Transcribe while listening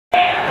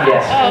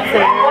Yes.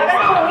 What a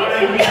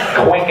coincidence.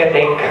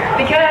 Quink-a-dink.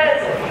 Because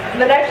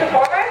the next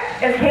performer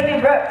is Kaylee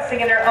Brooks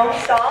singing her own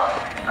song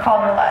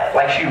called Her Life.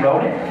 Like she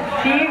wrote it?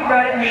 She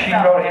wrote it herself. She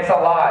wrote it. It's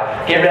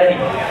alive. Get ready.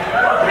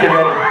 Get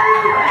ready.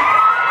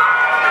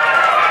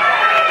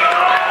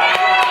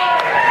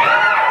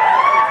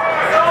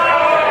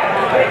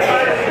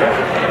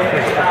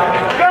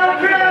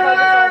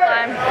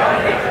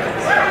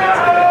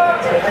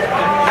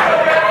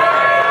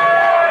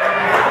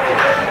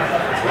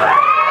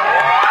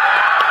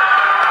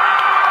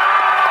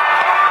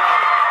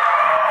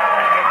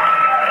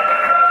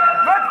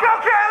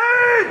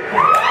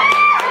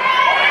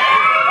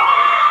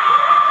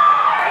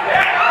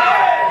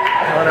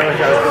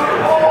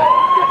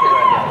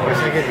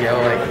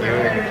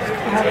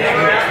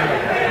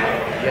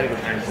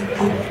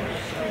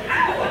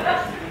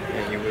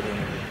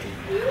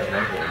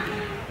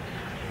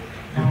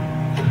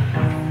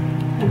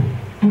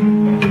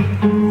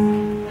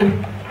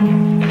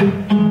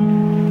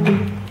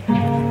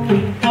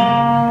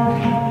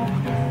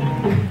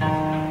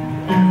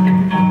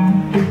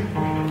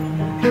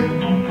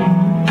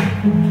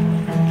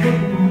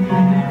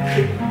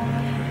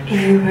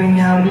 You bring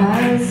out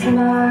my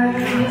smile,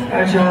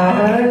 or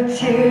draw a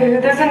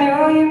tear. There's a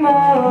new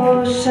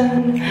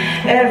emotion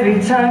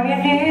every time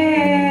you're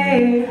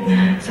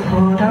near. So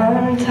hold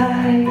on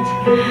tight,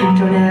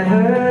 don't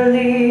ever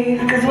leave.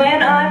 Cause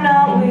when I'm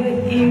not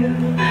with you,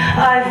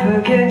 I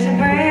forget to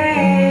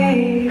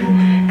breathe.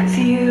 Cause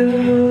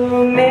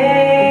you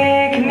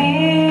make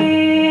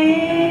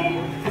me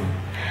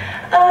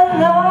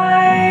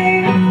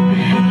alive.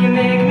 You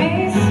make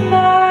me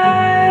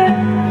smile.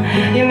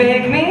 You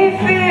make me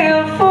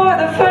feel for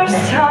the first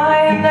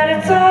time that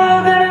it's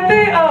all gonna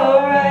be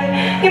alright.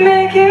 You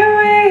make it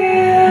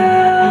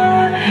real.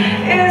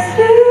 Is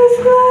this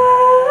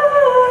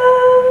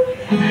love?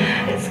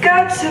 It's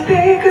got to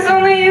be, cause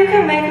only you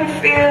can make me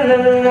feel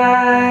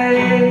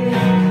alive.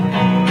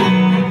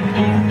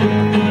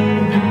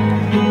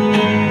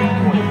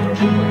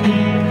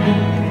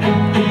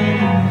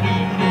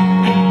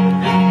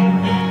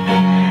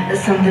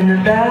 There's something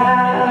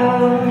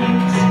about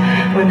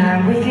when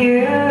I'm with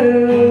you.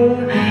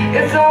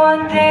 It's the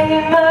one thing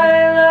in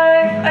my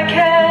life I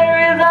can't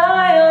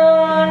rely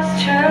on.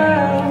 It's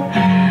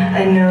true.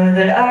 I know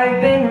that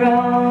I've been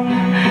wrong,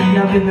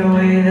 not been the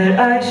way that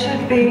I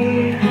should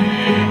be.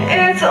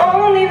 It's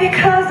only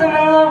because I'm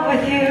in love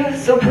with you.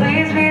 So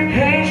please be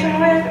patient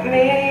with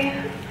me.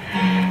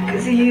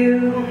 Cause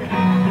you,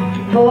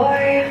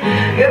 boy,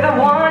 you're the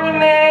one. You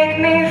make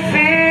me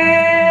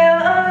feel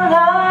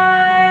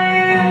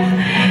alive.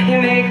 You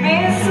make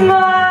me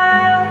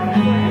smile.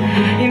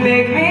 You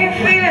make me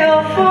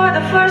feel for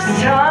the first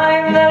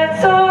time that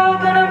it's all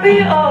gonna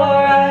be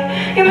alright.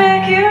 You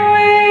make it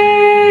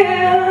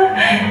real.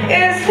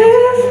 Is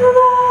this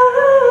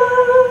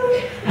love?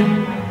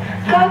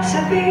 Got to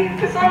be,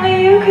 cause only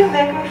you can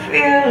make me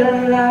feel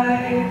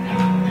alive.